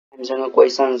हामीसँग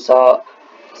क्वेशन छ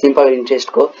simple interest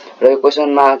को र यो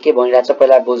क्वेशनमा के भनिरहेको छ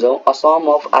पहिला बुझौं अ सम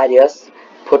अफ आरएस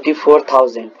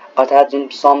 44000 अर्थात जुन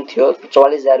सम थियो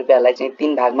 44000 रुपैयाँलाई चाहिँ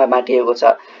तीन भागमा बाँडिएको छ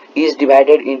इज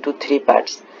डिवाइडेड इन्टु 3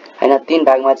 पार्ट्स हैन तीन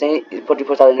भागमा चाहिँ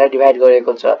 44000 लाई डिवाइड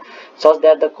गरेको छ such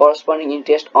that the corresponding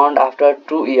interest earned after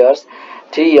 2 years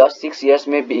 3 years 6 years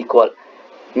may be equal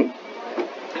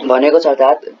भनेको छ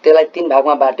अर्थात त्यसलाई तीन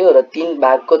भागमा बाट्यो र तीन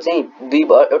भागको चाहिँ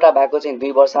एउटा भागको चाहिँ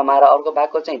 2 वर्षमा र अर्को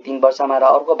भागको चाहिँ 3 वर्षमा र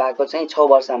अर्को भागको चाहिँ 6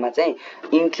 वर्षमा चाहिँ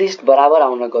इन्ट्रेस्ट बराबर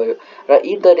आउन गयो र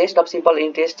if the rest of simple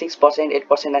interest 6%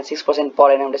 8% and 6%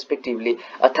 per annum respectively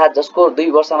अर्थात जसको 2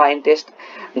 वर्षमा इन्ट्रेस्ट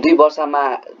 2 वर्षमा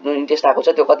जुन इन्ट्रेस्ट आएको छ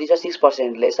त्यो कति छ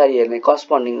 6% ले यसरी हेर्ने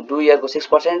करस्पोन्डिङ 2 इयर को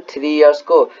 6% 3 इयर्स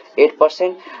को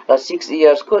 8% र 6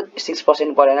 इयर्स को 6%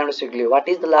 per annum respectively what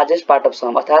is the largest part of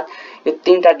some अर्थात यो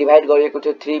तीनटा डिवाइड गरिएको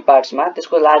थियो 3 पार्ट्स मा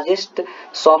त्यसको लार्जेस्ट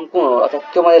सम कुन हो अर्थात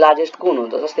त्यो मध्ये लार्जेस्ट कुन हो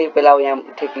त जस्तै पहिला यहाँ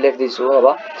ठिक लेख्दै छु अब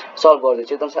सल्भ गर्दै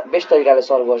छु एकदम बेस्ट तरिकाले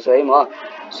सल्भ गर्छु है म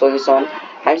सोलुसन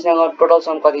हामीसँग टोटल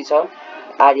सम कति छ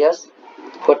आरएस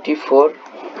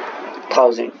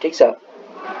 44000 ठीक छ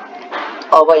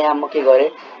अब यहाँ म के गरे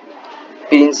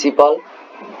प्रिन्सिपल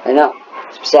हैन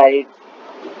स्पेशली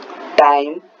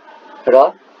टाइम र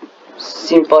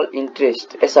सिम्पल इन्ट्रेस्ट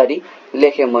यसरी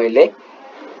लेखे मैले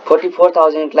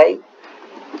 44000 लाई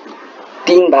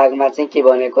तीन भागमा चाहिँ के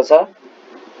बनेको छ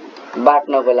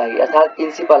बाट्नको लागि अर्थात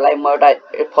प्रिन्सिपललाई म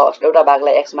एउटा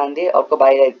भागलाई x मान्दिए अर्को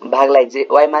भागलाई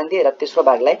y मान्दिए र तेस्रो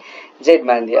भागलाई z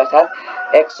मान्दिए अर्थात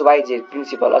x y z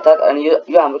प्रिन्सिपल अर्थात अनि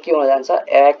यो हाम्रो के हुन जान्छ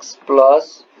x +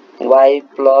 y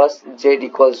 + z =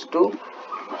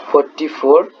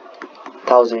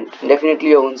 44000 डेफिनेटली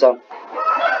यो हुन्छ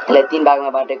यसलाई तीन भागमा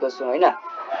बाटेको छु हैन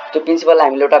त्यो प्रिन्सिपललाई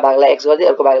हामीले एउटा भागलाई x गर्दै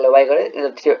अर्को भागलाई y गरे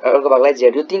अर्को भागलाई z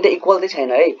यो तीनटा इक्वल चाहिँ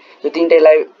छैन है यो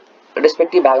तीनटैलाई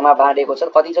रेस्पेक्टिभ भागमा बाँडेको छ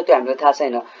कति छ त्यो हामीलाई थाहा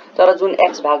छैन तर जुन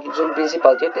x भाग जुन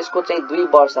प्रिन्सिपल थियो त्यसको चाहिँ 2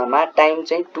 वर्षमा टाइम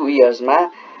चाहिँ 2 इयर्स मा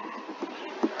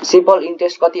सिम्पल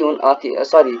इन्ट्रेस्ट कति हुन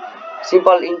सरी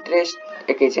सिम्पल इन्ट्रेस्ट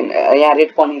एकैछिन यहाँ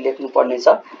रेट पनि लेख्नु पर्ने छ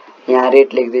यहाँ रेट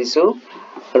लेख्दै छु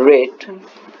रेट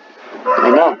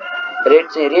हैन रेट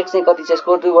चाहिँ कति छ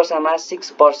यसको 2 वर्षमा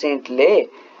 6% ले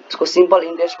यसको सिम्पल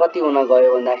इन्ट्रेस्ट कति हुन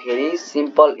गयो भन्दाखेरि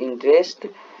सिम्पल इन्ट्रेस्ट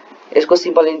यसको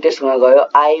सिम्पल इन्ट्रेस्ट हुन गयो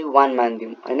I1 मान्दियौ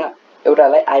हैन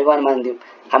एउटालाई I1 मान्दियौ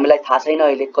हामीलाई थाहा छैन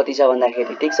अहिले कति छ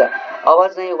भन्दाखेरि ठीक छ अब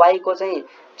चाहिँ y को चाहिँ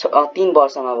 3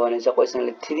 वर्षमा भनेछ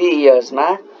क्वेशनले 3 इयर्स मा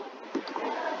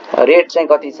रेट चाहिँ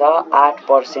कति छ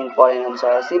 8% पर एनम छ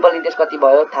सिम्पल इन्ट्रेस्ट कति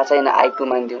भयो थाहा छैन I2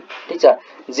 मान्दियौ ठीक छ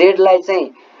z लाई चाहिँ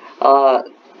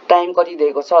टाइम कति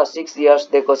दिएको छ 6 इयर्स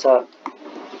दिएको छ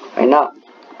हैन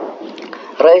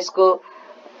र यसको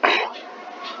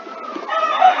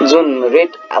जुन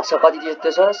रेट आउँछ कति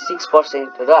त्यो छ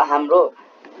 6% र हाम्रो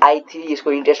I3 यसको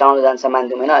इन्ट्रेस्ट आउन जान्छ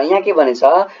मान्दियौ हैन यहाँ के भनेछ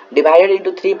divided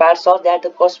into 3 parts such that the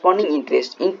corresponding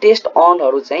interest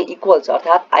अर्नहरु चाहिँ इक्वल छ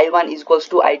अर्थात I1 =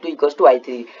 I2 = I3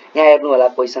 यहाँ हेर्नु होला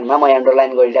क्वेशनमा म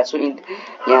अन्डरलाइन गरिरहेको छु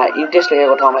यहाँ इन्ट्रेस्ट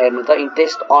लेखेको ठाउँमा हेर्नु त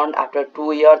interest earn after 2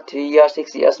 year 3 year 6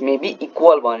 years may be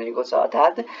equal भनेको छ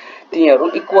अर्थात तिनीहरु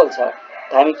इक्वल छ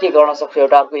हामी के गर्न सक्छौं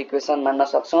एउटा अर्को इक्वेसन मान्न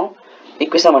सक्छौं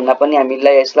इक्वेसन भन्दा पनि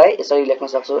हामीले यसलाई यसरी लेख्न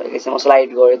सक्छौं एकैछिन म स्लाइड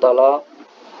गरे तल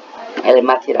यसलाई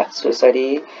माथि राख्छु यसरी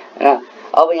हैन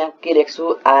अब यहाँ के लेख्छु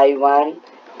I1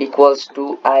 =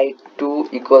 I2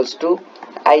 =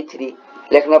 I3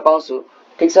 लेख्न पाउँछु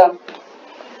ठीक छ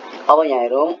अब यहाँ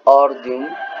हेरौं और दिउँ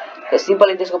र सिम्पल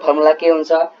इन्ट्रेस्टको फर्मुला के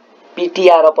हुन्छ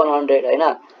PTR/100 हैन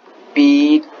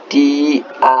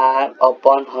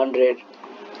PTR/100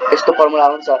 यस्तो फर्मुला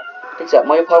हुन्छ ठीक छ म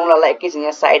यो फर्मुलालाई एकैछिन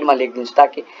यहाँ साइडमा लेखिदिन्छु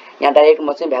ताकि यहाँ डाइरेक्ट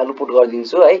म चाहिँ भ्यालु पुट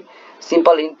गरिदिन्छु है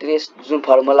सिम्पल इन्ट्रेस्ट जुन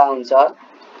फर्मुला हुन्छ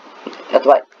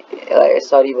अथवा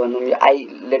सरी भन्नु यो I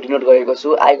ले डिनोट गरेको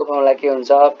छु I को फर्मुला के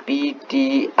हुन्छ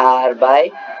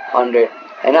PTR/100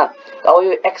 हैन अब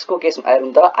यो x को केसमा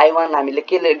हेरौं त I1 हामीले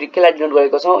केलाई डिनोट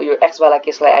गरेको छौं यो x वाला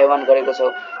केसलाई I1 गरेको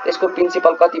छौं त्यसको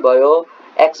प्रिन्सिपल कति भयो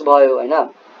x भयो हैन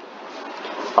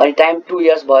अनि टाइम 2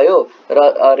 इयर्स भयो र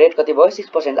रेट कति भयो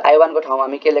 6% I1 को ठाउँमा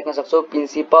हामी के लेख्न सक्छौं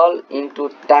principal into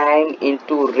time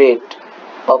into rate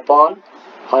upon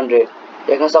 100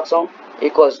 लेख्न सक्छौं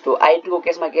इक्वल्स टु I2 को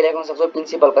केसमा के लेख्न सक्छौं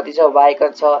प्रिन्सिपल कति छ y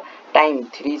कति छ टाइम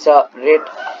 3 छ रेट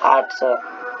 8 छ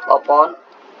अपॉन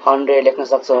 100 लेख्न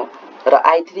सक्छौं र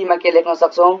I3 मा के लेख्न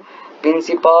सक्छौं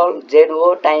प्रिन्सिपल z हो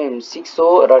टाइम 6 हो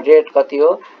र रेट कति हो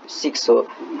 6 हो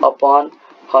अपॉन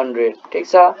 100 ठीक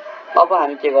छ अब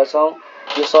हामी के गर्छौं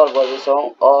यो सल्भ गर्छौं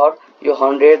और यो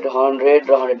 100 100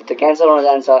 र 100 त क्यान्सल हुन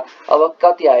जान्छ अब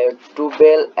कति आयो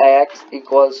 12x =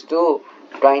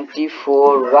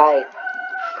 24y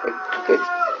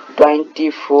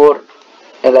 24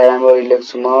 यसलाई राम्ररी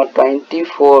लेख्छु म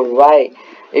 24y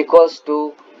 =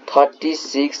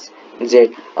 36 z।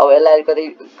 अब यसलाई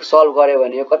कति सल्भ गर्यो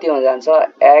भने यो कति हुन जान्छ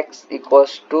x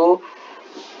equals to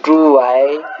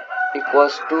 2y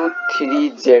equals to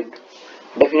 3z।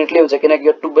 Definitely हुन्छ किनकि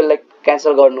यो 12 लाई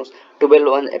क्यान्सल गर्नुस्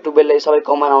 12 ले सबै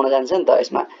कमन आउन जान्छ नि त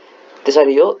यसमा।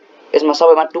 त्यसरी यो यसमा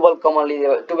सबैमा 12 कमन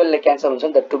लियो 12 ले क्यान्सल हुन्छ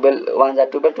नि त 12 1 जा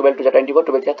 12 12 2 जा 24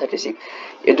 12 जा 36।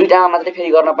 यो दुईटामा मात्रै फेरि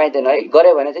गर्न पाइदैन है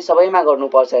गरे भने चाहिँ सबैमा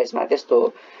गर्नुपर्छ यसमा त्यस्तो हो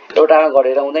एउटामा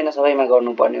गरेर हुँदैन सबैमा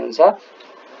गर्नुपर्ने हुन्छ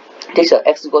ठीक छ।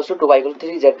 x equals to 2y equals to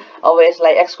 3z। अब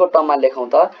यसलाई x को टर्ममा लेखौं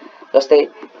त जस्तै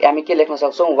हामी के लेख्न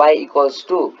सक्छौं y equals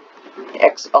to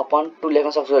x upon 2 लेख्न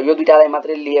सक्छौं। यो दुईटालाई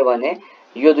मात्रै लिए भने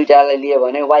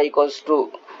y equals to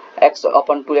x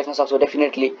upon 2 लेख्न सक्छौं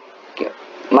डेफिनेटली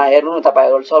मा हेर्नु न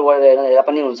तपाईहरु सल्भ गरेर हेर्दा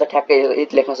पनि हुन्छ ठ्याक्कै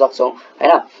यति लेख्न सक्छौं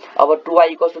हैन। अब 2y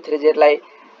इक्वल्स टु 3z लाई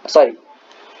सरी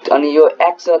अनि यो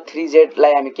x र 3z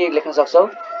लाई हामी के लेख्न सक्छौं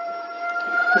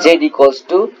z equals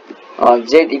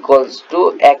to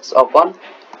x upon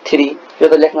 3 यो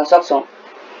त लेख्न सक्छौं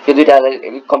यो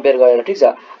दुईटालाई कम्पेयर गरेर ठीक छ।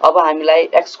 अब हामीलाई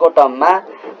x को टर्ममा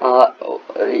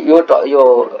यो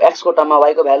x को टर्ममा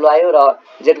y को भ्यालु आयो र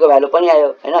z को भ्यालु पनि आयो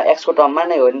हैन x को टर्ममा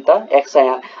नै हो नि त x छ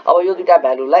यहाँ। अब यो दुईटा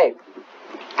भ्यालुलाई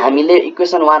हामीले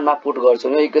इक्वेसन 1 मा पुट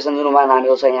गर्छौं। यो इक्वेसन जुन 1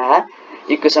 हाम्रो छ यहाँ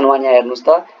इक्वेसन 1 यहाँ हेर्नुस् त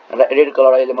रेड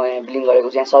कलर अहिले म यहाँ ब्लिङ गरेको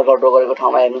छु यहाँ सर्कल ड्रा गरेको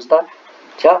ठाउँमा हेर्नुस् त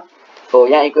छ हो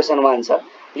यहाँ इक्वेसन 1 छ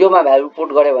योमा भ्यालु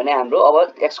पुट गरे भने हाम्रो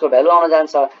अब x को भ्यालु आउन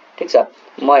जान्छ ठीक छ।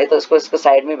 म यसको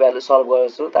साइडमै भ्यालु सल्भ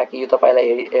गर्छु ताकि यो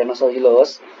तपाईलाई हेर्न सजिलो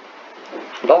होस्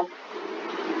ल।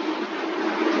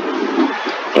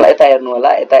 यता हेर्नु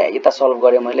होला यता सल्भ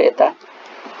गरे मैले यता।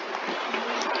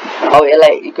 अब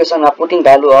यसलाई इक्वेसनमा पुटिङ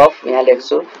भ्यालु अफ यहाँ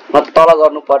लेख्छु म तल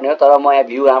गर्नु पर्ने हो तर म यहाँ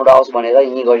भ्यू राम्रो आओस् भनेर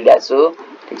यही गरिरहेको छु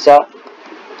ठीक छ।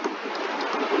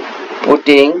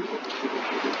 Putting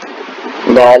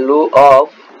value of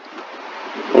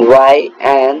y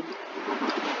and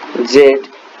z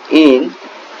in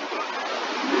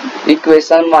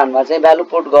equation 1 मा चाहिँ भ्यालु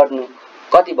पुट गर्नु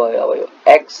कति भयो अब यो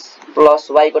x प्लस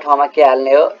y को ठाउँमा के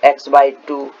हाल्ने हो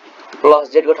x/2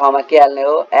 प्लस z को ठाउँमा के हाल्ने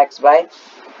हो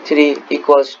x/3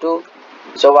 इक्वल्स टु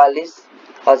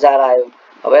 44,000 आयो।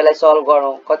 अब यसलाई सल्भ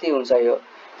गरौँ कति हुन्छ यो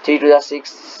 3 2 जा 6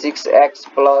 6x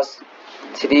plus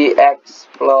 3x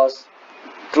plus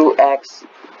 2x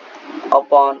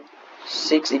upon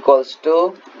 6 equals to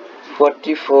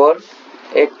 44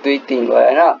 1 2 3 भयो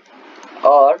हैन।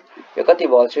 और यो कति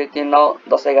भयो 3 9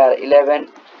 10 11 11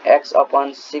 x अपन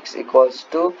 6 इक्वल्स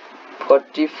टु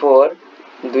 44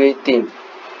 2 3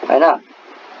 हैन।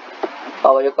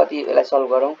 अब यो कति यसलाई सल्भ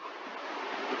गरौँ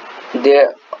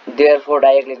देयरफोर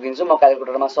डाइरेक्ट लेखिदिन्छु म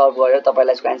क्याल्कुलेटरमा सल्भ गरेर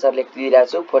तपाईलाई यसको आन्सर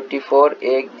लेखिदिइराछु 44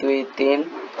 1 2 3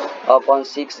 अपन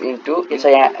 6 इन्टु यो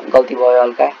चाहिँ यहाँ गल्ती भयो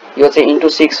हल्का यो चाहिँ इन्टु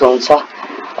 6 हुन्छ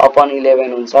अपन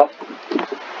 11 हुन्छ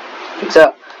ठीक छ।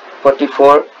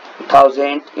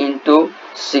 44,000 इन्टु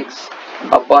 6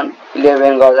 अपन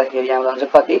 11 गर्दाखेरि हाम्रो आउँछ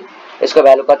कति यसको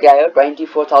भ्यालु कति आयो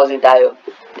 24,000 आयो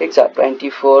ठीक छ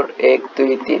 24 1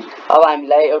 2 3। अब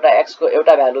हामीलाई एउटा x को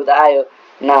एउटा भ्यालु त आयो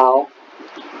नाउ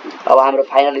अब हाम्रो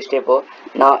फाइनल स्टेप हो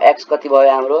नाउ x कति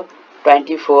भयो हाम्रो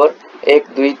 24 1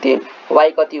 2 3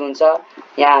 y कति हुन्छ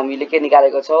यहाँ हामीले के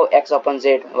निकालेको छौ x upon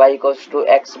z y equals to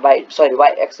x by 2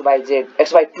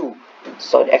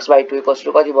 sorry x/2 equals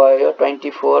to कति भयो यो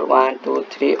 24 1 2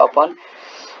 3 अपन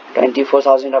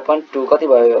 24,000 अपन 2 कति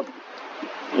भयो यो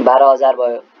 12,000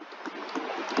 भयो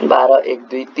 12 1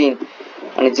 2 3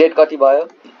 अनि z कति भयो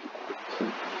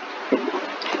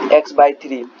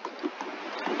x/3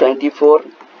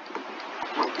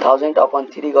 24,000 अपन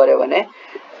 3 गर्यो भने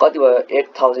कति भयो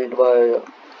 8,000 भयो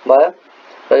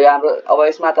र यो हाम्रो अब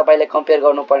यसमा तपाईले कम्पेयर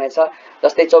गर्नुपर्ने छ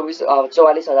जस्तै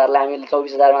 44,000 लाई हामीले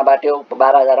 24,000 मा बाट्यौ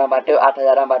 12,000 मा बाट्यौ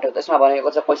 8,000 मा बाट्यौ त्यसमा भनेको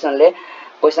छ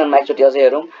क्वेशनमा एकचोटी अझै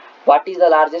हेरौं what is the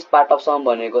largest part of some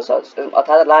भनेको छ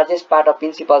अर्थात लार्जेस्ट पार्ट अफ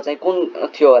प्रिन्सिपल चाहिँ कुन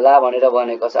थियो होला भनेर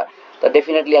भनेको छ त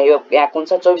डेफिनेटली यो यहाँ कुन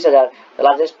छ 24,000 the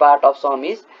largest part of some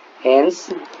is hence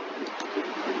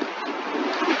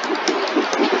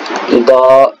the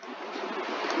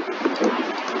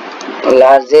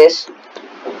largest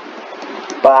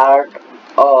part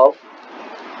of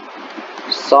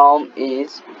sum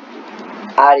is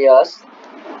Arias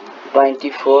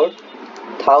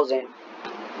 24,000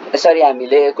 यसरी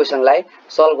हामीले क्वेशनलाई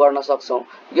सल्भ गर्न सक्छौं।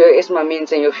 यो यसमा मेन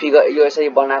चाहिँ यो फिगर यो यसरी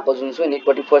बनाएको जुन छ नि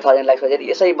 44,000 लाई खोजेर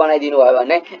यसरी बनाइदिनु भयो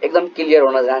भने एकदम क्लियर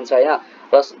हुन जान्छ हैन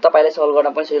र तपाईलाई सल्भ गर्न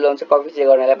पनि सजिलो हुन्छ कपी चेक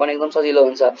गर्नलाई पनि एकदम सजिलो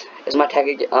हुन्छ। यसमा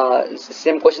ठ्याक्कै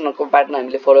सेम क्वेशनको प्याटर्न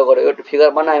हामीले फलो गर्यो यो फिगर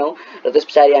बनायौं र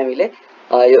त्यसपछि हामीले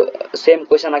यो सेम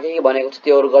क्वेशनमा के भनेको छ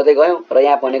त्योहरु गर्दै गयौं र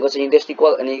यहाँ भनेको छ इन्डेक्स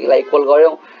इक्वल अनि लाई इक्वल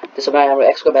गर्यौं त्यसैमा हाम्रो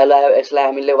x को भ्यालु आयो x लाई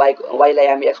हामीले y लाई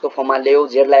हामी x को फर्ममा ल्यायौं z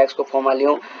लाई x को फर्ममा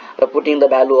ल्यायौं र putting the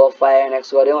value of y and x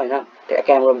गर्यौं हैन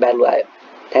ट्याक्कै हाम्रो भ्यालु आयो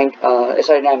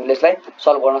यसरी नै हामीले यसलाई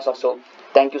सल्भ गर्न सक्छौँ।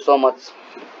 Thank you so much.